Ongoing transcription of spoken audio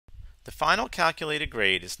The final calculated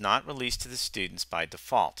grade is not released to the students by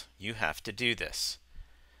default. You have to do this.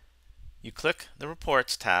 You click the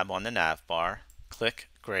Reports tab on the nav bar, click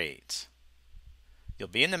Grades. You'll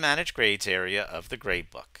be in the Manage Grades area of the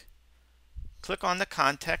gradebook. Click on the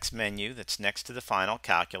context menu that's next to the final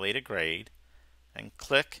calculated grade and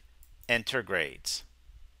click Enter Grades.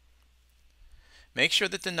 Make sure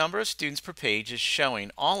that the number of students per page is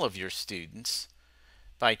showing all of your students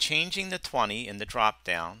by changing the 20 in the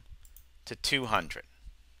drop-down to 200.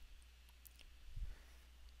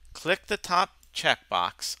 Click the top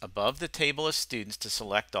checkbox above the table of students to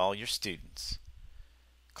select all your students.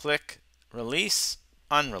 Click Release,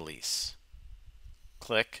 Unrelease.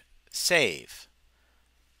 Click Save.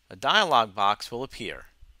 A dialog box will appear.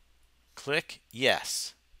 Click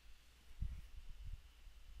Yes.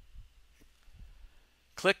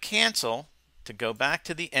 Click Cancel to go back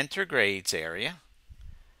to the Enter Grades area.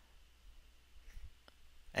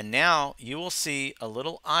 And now you will see a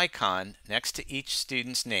little icon next to each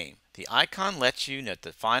student's name. The icon lets you know that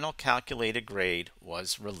the final calculated grade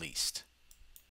was released.